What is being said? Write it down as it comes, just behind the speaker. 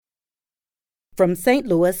from St.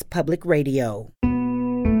 Louis Public Radio.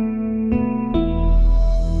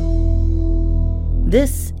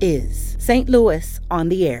 This is St. Louis on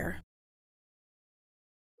the Air.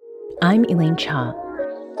 I'm Elaine Cha.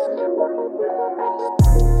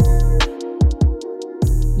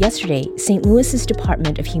 Yesterday, St. Louis's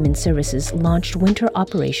Department of Human Services launched winter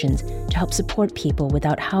operations to help support people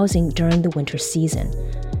without housing during the winter season.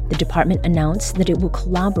 The department announced that it will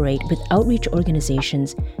collaborate with outreach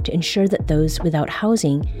organizations to ensure that those without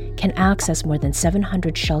housing can access more than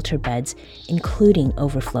 700 shelter beds, including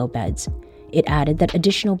overflow beds. It added that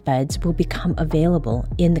additional beds will become available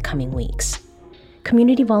in the coming weeks.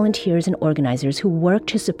 Community volunteers and organizers who work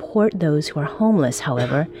to support those who are homeless,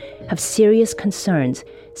 however, have serious concerns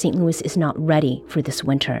St. Louis is not ready for this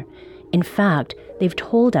winter. In fact, they've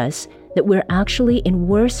told us that we're actually in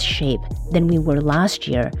worse shape than we were last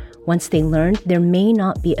year once they learned there may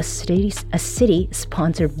not be a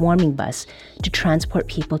city-sponsored warming bus to transport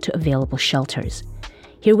people to available shelters.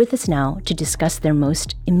 Here with us now to discuss their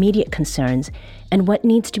most immediate concerns and what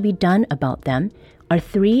needs to be done about them are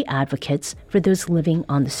three advocates for those living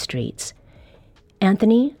on the streets.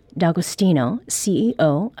 Anthony D'Agostino,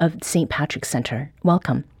 CEO of St. Patrick's Center.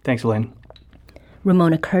 Welcome. Thanks, Elaine.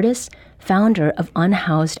 Ramona Curtis, founder of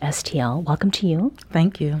Unhoused STL. Welcome to you.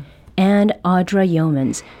 Thank you. And Audra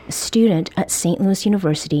Yeomans, a student at St. Louis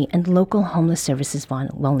University and local homeless services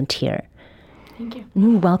volunteer. Thank you.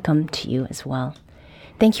 Welcome to you as well.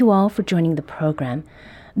 Thank you all for joining the program.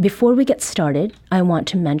 Before we get started, I want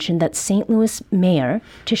to mention that St. Louis Mayor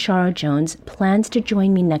Tishaura Jones plans to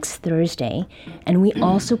join me next Thursday, and we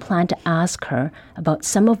also plan to ask her about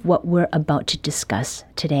some of what we're about to discuss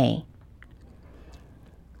today.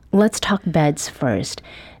 Let's talk beds first.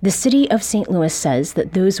 The city of St. Louis says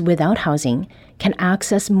that those without housing can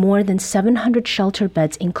access more than 700 shelter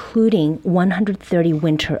beds, including 130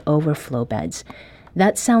 winter overflow beds.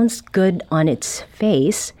 That sounds good on its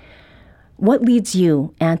face. What leads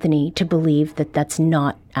you, Anthony, to believe that that's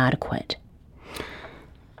not adequate?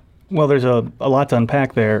 Well, there's a lot to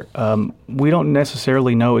unpack there. We don't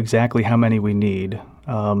necessarily know exactly how many we need.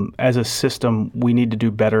 As a system, we need to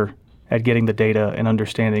do better at getting the data and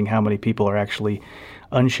understanding how many people are actually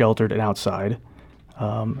unsheltered and outside,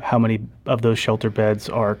 how many of those shelter beds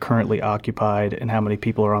are currently occupied, and how many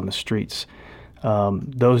people are on the streets.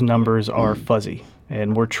 Those numbers are fuzzy.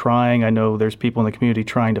 And we're trying, I know there's people in the community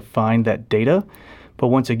trying to find that data. But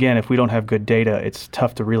once again, if we don't have good data, it's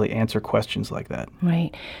tough to really answer questions like that.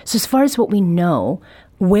 Right. So as far as what we know,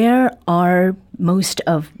 where are most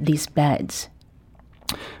of these beds?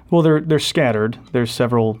 Well, they're scattered. There's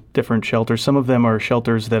several different shelters. Some of them are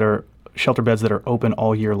shelter beds that are open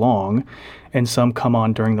all year long, and some come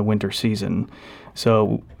on during the winter season.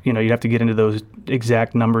 So, you'd have to get into those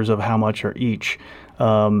exact numbers of how much are each.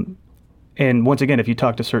 And once again, if you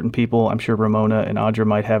talk to certain people, I'm sure Ramona and Audra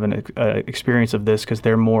might have an experience of this because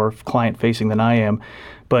they're more client-facing than I am.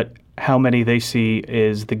 But how many they see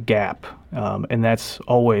is the gap. And that's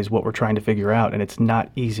always what we're trying to figure out. And it's not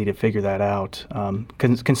easy to figure that out,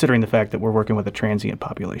 considering the fact that we're working with a transient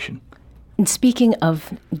population. And speaking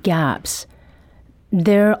of gaps,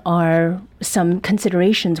 there are some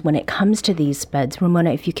considerations when it comes to these beds.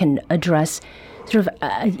 Ramona, if you can address sort of,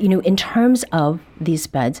 in terms of these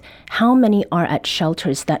beds, how many are at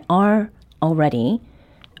shelters that are already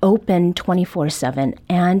open 24/7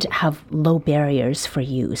 and have low barriers for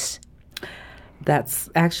use? That's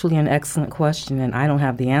actually an excellent question, and I don't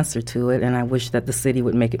have the answer to it, and I wish that the city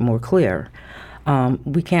would make it more clear.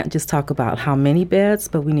 We can't just talk about how many beds,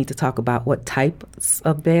 but we need to talk about what types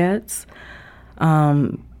of beds.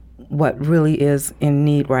 What really is in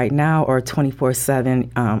need right now are 24/7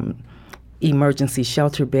 emergency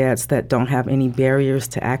shelter beds that don't have any barriers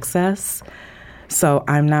to access. So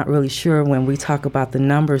I'm not really sure when we talk about the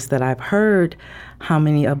numbers that I've heard, how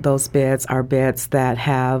many of those beds are beds that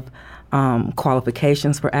have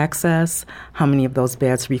qualifications for access, how many of those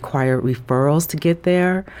beds require referrals to get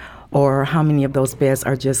there, or how many of those beds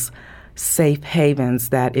are just safe havens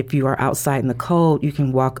that if you are outside in the cold, you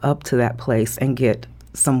can walk up to that place and get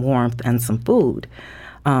some warmth and some food.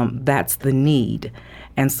 That's the need.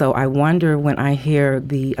 And so I wonder when I hear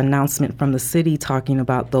the announcement from the city talking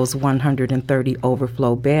about those 130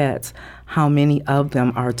 overflow beds, how many of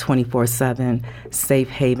them are 24/7 safe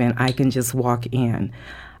haven I can just walk in.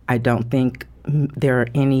 I don't think there are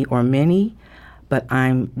any or many, but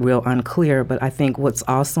I'm real unclear. But I think what's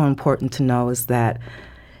also important to know is that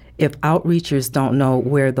if outreachers don't know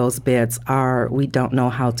where those beds are, we don't know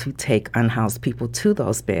how to take unhoused people to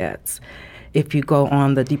those beds. If you go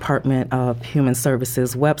on the Department of Human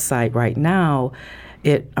Services website right now,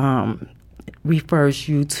 it refers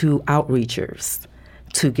you to outreachers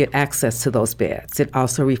to get access to those beds. It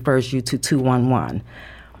also refers you to 211.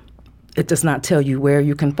 It does not tell you where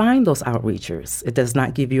you can find those outreachers. It does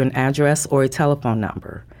not give you an address or a telephone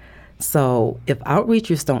number. So if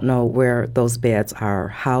outreachers don't know where those beds are,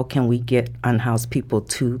 how can we get unhoused people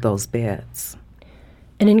to those beds?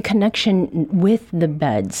 And in connection with the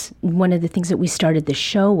beds, one of the things that we started the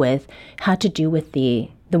show with had to do with the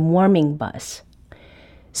warming bus.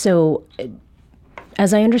 So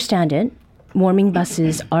as I understand it, warming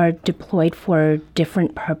buses are deployed for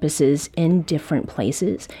different purposes in different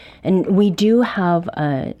places. And we do have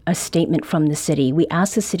a statement from the city. We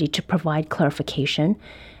asked the city to provide clarification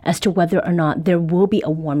as to whether or not there will be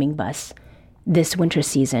a warming bus this winter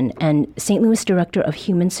season. And St. Louis Director of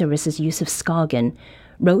Human Services, Yusuf Scoggin,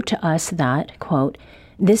 wrote to us that, quote,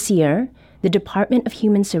 "This year, the Department of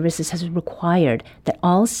Human Services has required that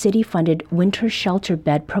all city-funded winter shelter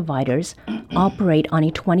bed providers operate on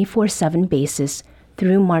a 24/7 basis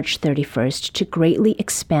through March 31st to greatly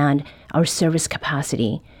expand our service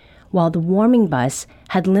capacity, while the warming bus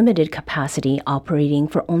had limited capacity, operating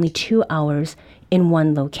for only 2 hours in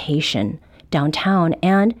one location, downtown,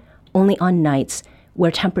 and only on nights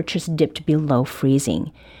where temperatures dipped below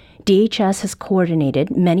freezing. DHS has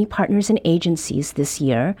coordinated many partners and agencies this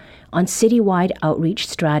year on citywide outreach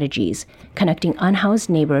strategies, connecting unhoused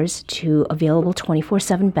neighbors to available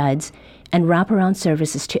 24/7 beds and wraparound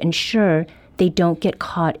services to ensure they don't get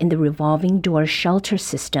caught in the revolving door shelter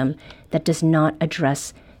system that does not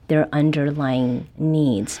address their underlying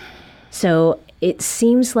needs." So it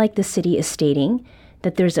seems like the city is stating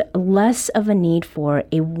that there's less of a need for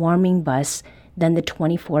a warming bus than the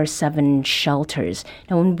 24/7 shelters.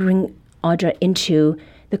 Now, I want to bring Audra into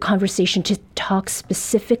the conversation to talk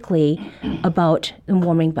specifically about the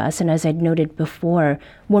warming bus. And as I'd noted before,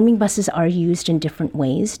 warming buses are used in different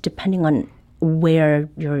ways depending on where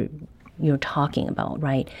you're talking about,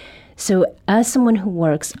 right? So as someone who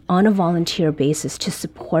works on a volunteer basis to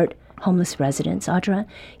support homeless residents, Audra,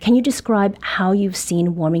 can you describe how you've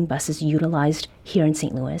seen warming buses utilized here in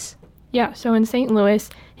St. Louis? Yeah, so in St. Louis,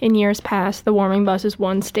 in years past, the warming bus is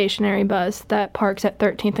one stationary bus that parks at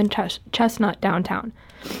 13th and Chestnut downtown.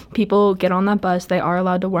 People get on that bus, they are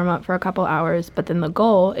allowed to warm up for a couple hours, but then the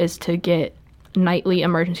goal is to get nightly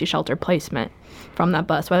emergency shelter placement from that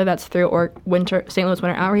bus, whether that's through St. Louis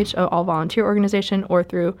Winter Outreach, an all-volunteer organization, or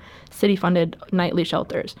through city-funded nightly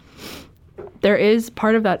shelters. There is,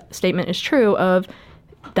 part of that statement is true of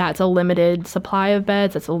that's a limited supply of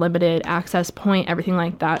beds, that's a limited access point, everything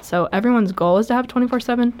like that. So everyone's goal is to have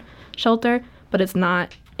 24/7 shelter, but it's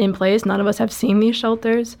not in place. None of us have seen these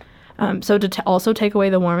shelters. So to also take away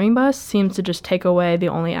the warming bus seems to just take away the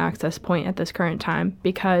only access point at this current time,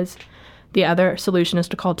 because the other solution is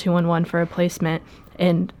to call 211 for a placement,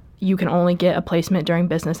 and you can only get a placement during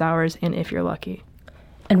business hours and if you're lucky.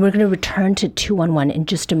 And we're going to return to 211 in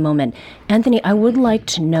just a moment. Anthony, I would like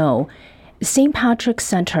to know, St. Patrick's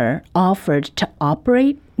Center offered to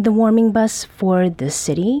operate the warming bus for the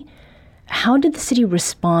city. How did the city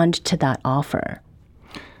respond to that offer?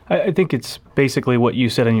 I think it's basically what you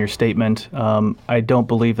said in your statement. I don't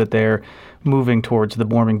believe that they're moving towards the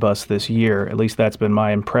warming bus this year. At least that's been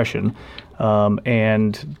my impression.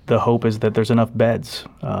 And the hope is that there's enough beds,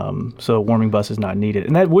 so a warming bus is not needed.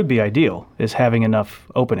 And that would be ideal, is having enough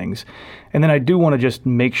openings. And then I do want to just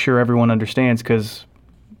make sure everyone understands, because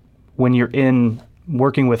when you're in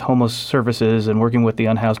working with homeless services and working with the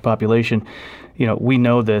unhoused population, we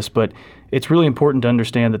know this, but it's really important to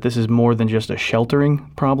understand that this is more than just a sheltering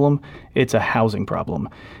problem. It's a housing problem.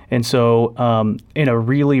 And so in a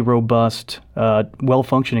really robust,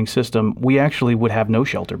 well-functioning system, we actually would have no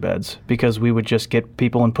shelter beds, because we would just get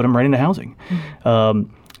people and put them right into housing.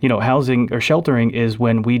 Housing or sheltering is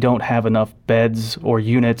when we don't have enough beds or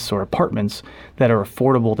units or apartments that are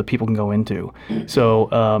affordable that people can go into. So,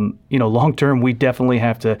 long term, we definitely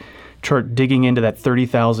have to start digging into that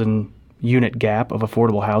 30,000 unit gap of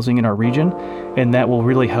affordable housing in our region, and that will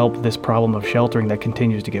really help this problem of sheltering that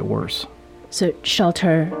continues to get worse. So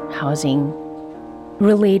shelter, housing,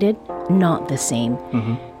 related, not the same.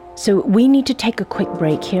 Mm-hmm. So we need to take a quick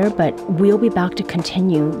break here, but we'll be back to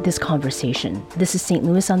continue this conversation. This is St.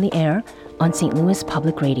 Louis on the Air on St. Louis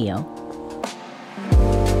Public Radio.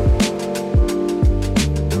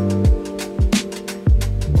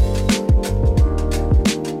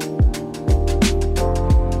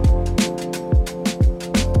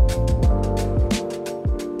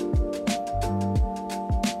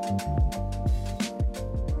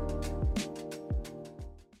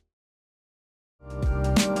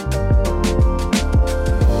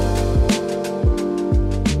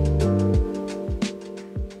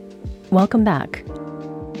 Welcome back.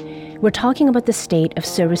 We're talking about the state of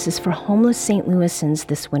services for homeless St. Louisans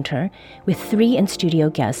this winter with 3 in-studio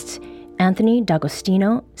guests: Anthony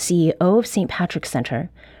D'Agostino, CEO of St. Patrick's Center;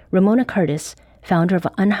 Ramona Curtis, founder of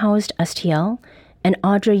Unhoused STL; and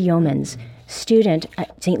Audrey Yeomans, student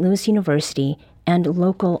at St. Louis University and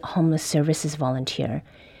local homeless services volunteer.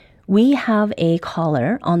 We have a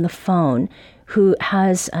caller on the phone who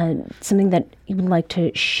has something that he would like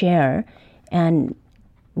to share, and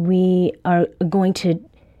we are going to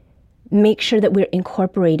make sure that we're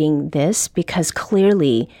incorporating this because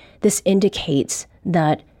clearly this indicates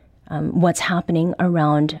that what's happening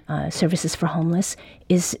around services for homeless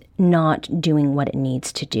is not doing what it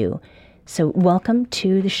needs to do. So welcome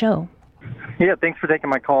to the show. Yeah, thanks for taking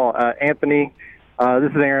my call. Anthony,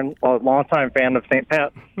 this is Aaron, a longtime fan of St.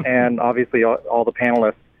 Pat, and obviously all the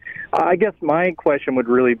panelists. I guess my question would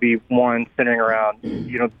really be one centering around,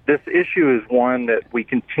 this issue is one that we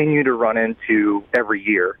continue to run into every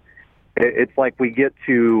year. It's like we get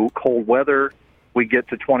to cold weather, we get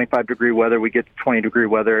to 25-degree weather, we get to 20-degree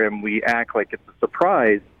weather, and we act like it's a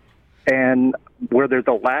surprise. And where there's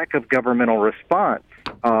a lack of governmental response,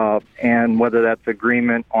 and whether that's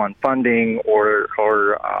agreement on funding or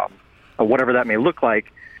whatever that may look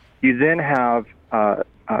like, you then have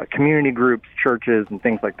community groups, churches, and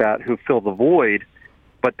things like that who fill the void,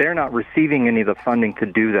 but they're not receiving any of the funding to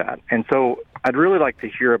do that. And so I'd really like to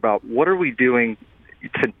hear about what are we doing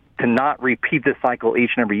to not repeat this cycle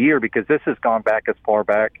each and every year, because this has gone back as far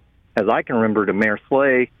back as I can remember to Mayor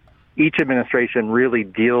Slay. Each administration really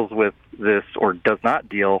deals with this or does not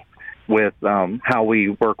deal with how we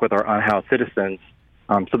work with our unhoused citizens.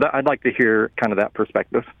 So I'd like to hear kind of that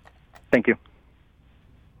perspective. Thank you.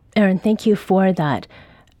 Aaron, thank you for that.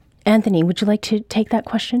 Anthony, would you like to take that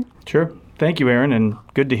question? Sure. Thank you, Aaron, and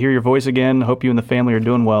good to hear your voice again. Hope you and the family are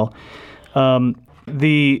doing well. You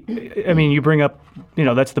bring up,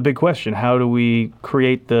 that's the big question. How do we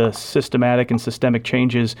create the systematic and systemic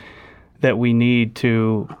changes that we need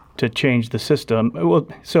to change the system? Well,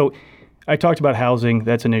 so I talked about housing.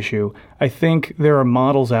 That's an issue. I think there are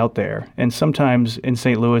models out there, and sometimes in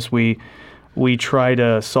St. Louis we try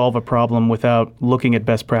to solve a problem without looking at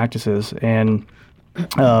best practices. And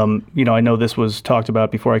I know this was talked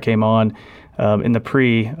about before I came on in the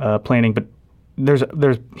pre-planning, but there's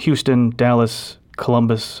Houston, Dallas,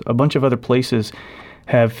 Columbus, a bunch of other places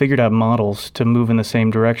have figured out models to move in the same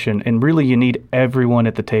direction. And really, you need everyone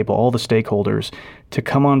at the table, all the stakeholders, to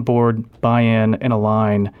come on board, buy in, and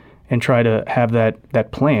align, and try to have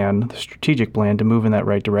that plan, the strategic plan, to move in that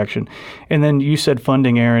right direction. And then you said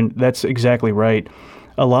funding, Aaron. That's exactly right.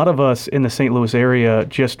 A lot of us in the St. Louis area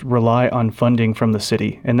just rely on funding from the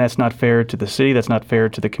city, and that's not fair to the city. That's not fair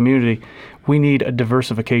to the community. We need a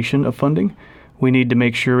diversification of funding. We need to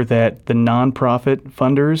make sure that the nonprofit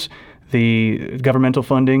funders, the governmental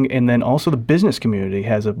funding, and then also the business community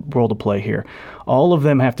has a role to play here. All of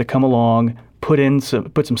them have to come along, put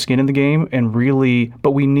some skin in the game, and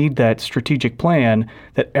but we need that strategic plan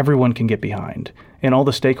that everyone can get behind. And all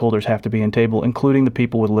the stakeholders have to be in table, including the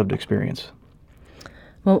people with lived experience.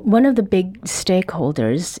 Well, one of the big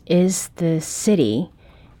stakeholders is the city,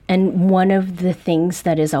 and one of the things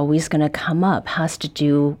that is always going to come up has to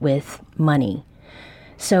do with money.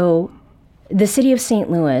 So the city of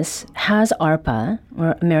St. Louis has ARPA,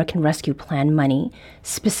 or American Rescue Plan money,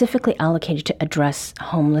 specifically allocated to address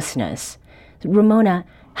homelessness. Ramona,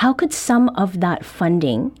 how could some of that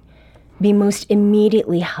funding be most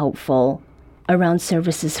immediately helpful around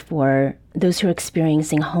services for those who are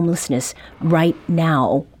experiencing homelessness right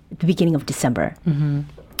now, at the beginning of December? Mm-hmm.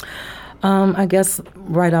 I guess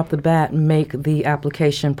right off the bat, make the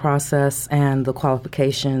application process and the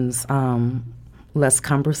qualifications less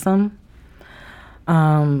cumbersome.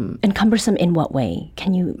 And cumbersome in what way?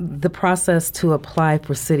 The process to apply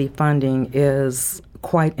for city funding is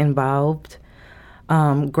quite involved.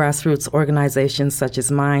 Grassroots organizations such as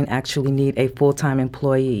mine actually need a full-time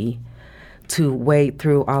employee to wade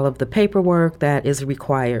through all of the paperwork that is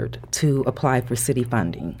required to apply for city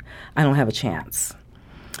funding. I don't have a chance.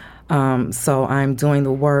 So I'm doing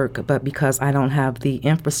the work, but because I don't have the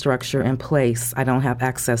infrastructure in place, I don't have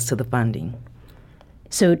access to the funding.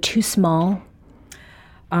 So too small?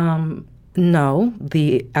 No,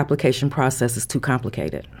 the application process is too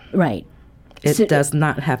complicated. Right. It does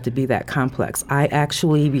not have to be that complex. I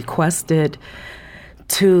actually requested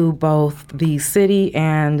to both the city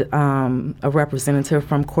and a representative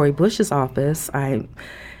from Cori Bush's office. I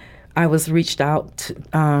was reached out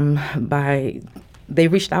they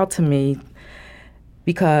reached out to me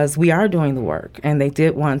because we are doing the work, and they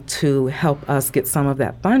did want to help us get some of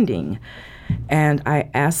that funding. And I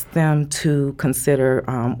asked them to consider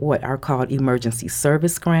what are called emergency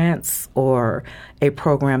service grants, or a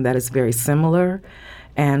program that is very similar.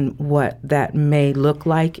 And what that may look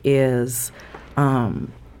like is,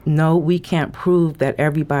 no, we can't prove that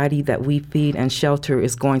everybody that we feed and shelter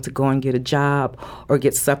is going to go and get a job or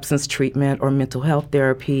get substance treatment or mental health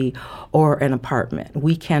therapy or an apartment.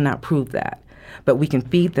 We cannot prove that. But we can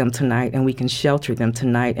feed them tonight and we can shelter them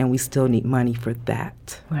tonight, and we still need money for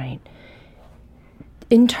that. Right.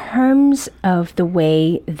 In terms of the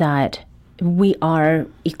way that we are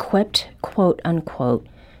equipped, quote unquote,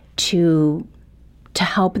 to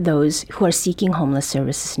help those who are seeking homeless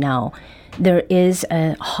services now, there is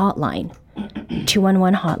a hotline,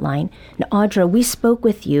 211 hotline. Now, Audra, we spoke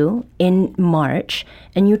with you in March,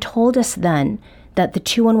 and you told us then that the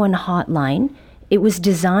 211 hotline, it was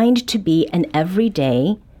designed to be an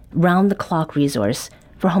everyday, round-the-clock resource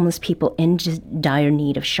for homeless people in dire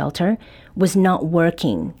need of shelter, was not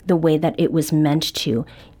working the way that it was meant to.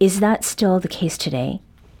 Is that still the case today?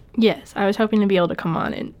 Yes, I was hoping to be able to come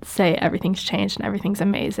on and say everything's changed and everything's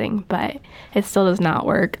amazing, but it still does not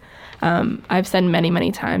work. I've said many,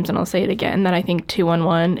 many times, and I'll say it again, that I think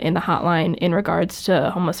 211 in the hotline in regards to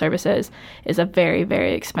homeless services is a very,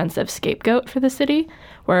 very expensive scapegoat for the city,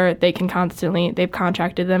 where they've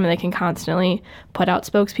contracted them, and they can constantly put out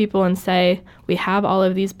spokespeople and say, we have all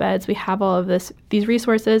of these beds, we have all of these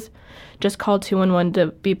resources, just call 211 to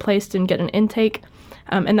be placed and get an intake.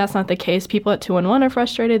 And that's not the case. People at 211 are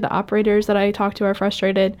frustrated. The operators that I talk to are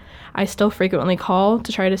frustrated. I still frequently call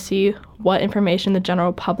to try to see what information the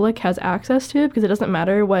general public has access to, because it doesn't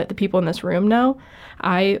matter what the people in this room know.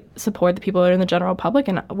 I support the people that are in the general public,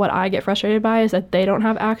 and what I get frustrated by is that they don't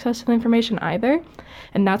have access to the information either.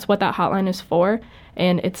 And that's what that hotline is for,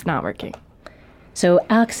 and it's not working. So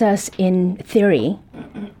access in theory,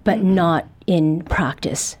 but not in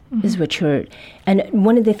practice, is what you're... And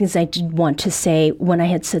one of the things I did want to say when I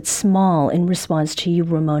had said small in response to you,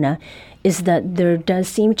 Ramona, is that there does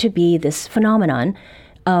seem to be this phenomenon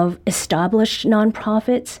of established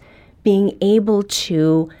nonprofits being able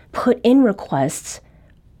to put in requests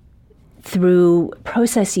through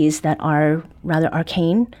processes that are rather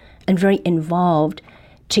arcane and very involved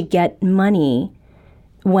to get money,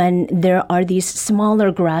 when there are these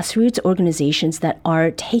smaller grassroots organizations that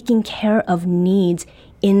are taking care of needs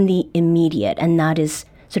in the immediate. And that is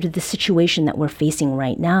sort of the situation that we're facing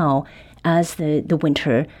right now as the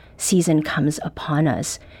winter season comes upon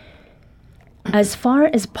us. As far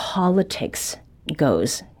as politics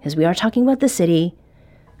goes, because we are talking about the city,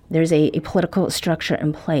 there's a political structure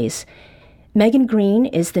in place. Megan Green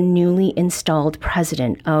is the newly installed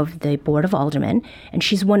president of the Board of Aldermen, and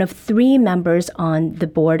she's one of 3 members on the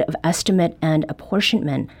Board of Estimate and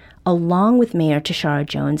Apportionment, along with Mayor Tashara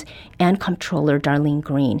Jones and Comptroller Darlene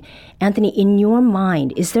Green. Anthony, in your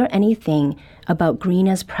mind, is there anything about Green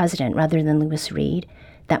as president rather than Lewis Reed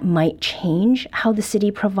that might change how the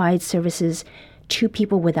city provides services to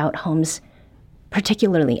people without homes,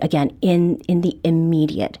 particularly, again, in the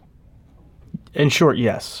immediate? In short,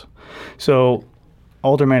 yes. So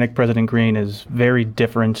Aldermanic President Green is very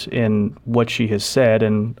different in what she has said,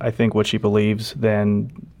 and I think what she believes, than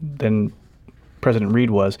President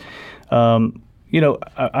Reed was. I'm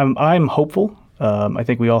hopeful. I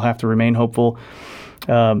think we all have to remain hopeful,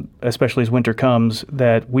 especially as winter comes,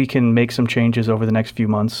 that we can make some changes over the next few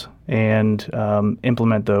months and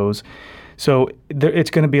implement those. So it's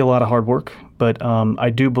going to be a lot of hard work, but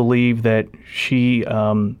I do believe that she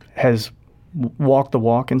has walk the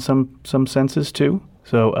walk in some senses too.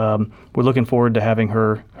 So we're looking forward to having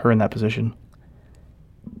her in that position.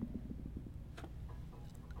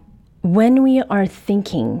 When we are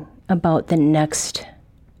thinking about the next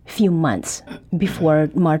few months before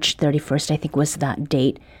March 31st, I think was that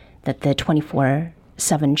date that the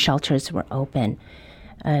 24/7 shelters were open,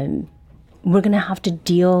 we're going to have to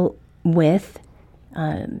deal with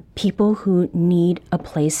people who need a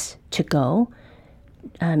place to go,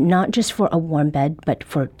 not just for a warm bed, but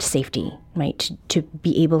for safety, right? To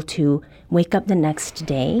be able to wake up the next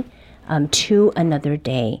day to another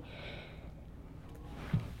day.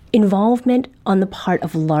 Involvement on the part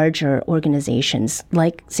of larger organizations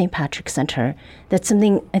like St. Patrick's Center, that's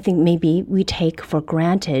something I think maybe we take for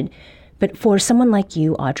granted. But for someone like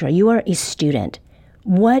you, Audra, you are a student.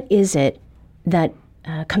 What is it that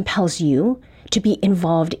compels you to be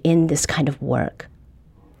involved in this kind of work?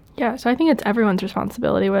 Yeah, so I think it's everyone's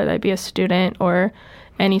responsibility, whether they be a student or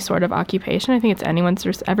any sort of occupation. I think it's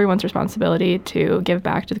everyone's responsibility to give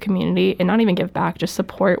back to the community, and not even give back, just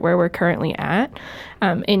support where we're currently at,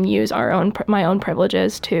 and use my own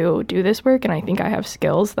privileges to do this work. And I think I have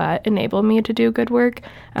skills that enable me to do good work.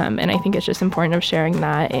 And I think it's just important of sharing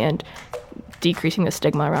that and decreasing the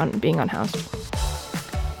stigma around being unhoused.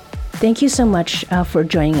 Thank you so much for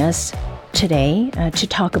joining us today to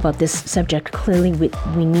talk about this subject. Clearly,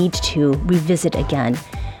 we need to revisit again.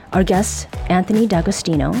 Our guest, Anthony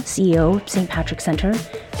D'Agostino, CEO of St. Patrick's Center.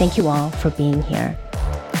 Thank you all for being here.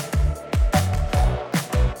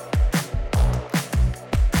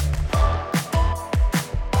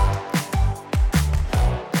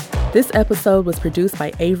 This episode was produced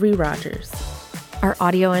by Avery Rogers. Our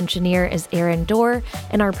audio engineer is Aaron Dorr,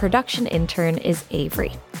 and our production intern is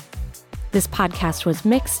Avery. This podcast was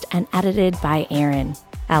mixed and edited by Aaron.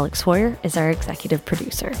 Alex Hoyer is our executive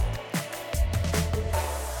producer.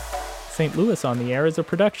 St. Louis on the Air is a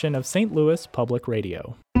production of St. Louis Public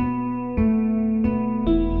Radio.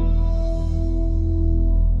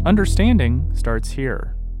 Understanding starts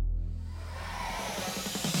here.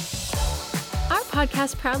 Our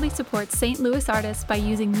podcast proudly supports St. Louis artists by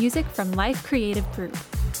using music from Life Creative Group.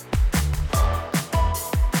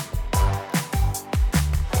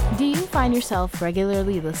 Do you find yourself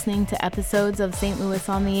regularly listening to episodes of St. Louis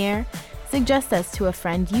on the Air? Suggest us to a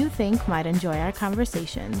friend you think might enjoy our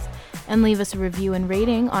conversations, and leave us a review and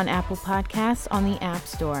rating on Apple Podcasts on the App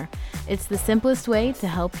Store. It's the simplest way to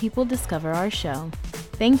help people discover our show.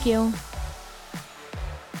 Thank you.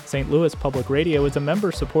 St. Louis Public Radio is a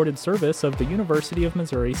member-supported service of the University of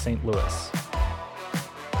Missouri St. Louis.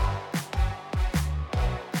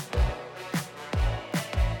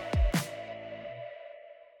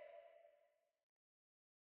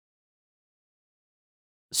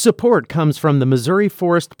 Support comes from the Missouri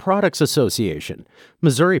Forest Products Association.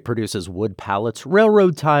 Missouri produces wood pallets,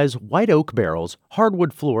 railroad ties, white oak barrels,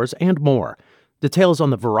 hardwood floors, and more. Details on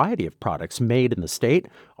the variety of products made in the state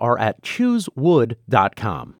are at choosewood.com.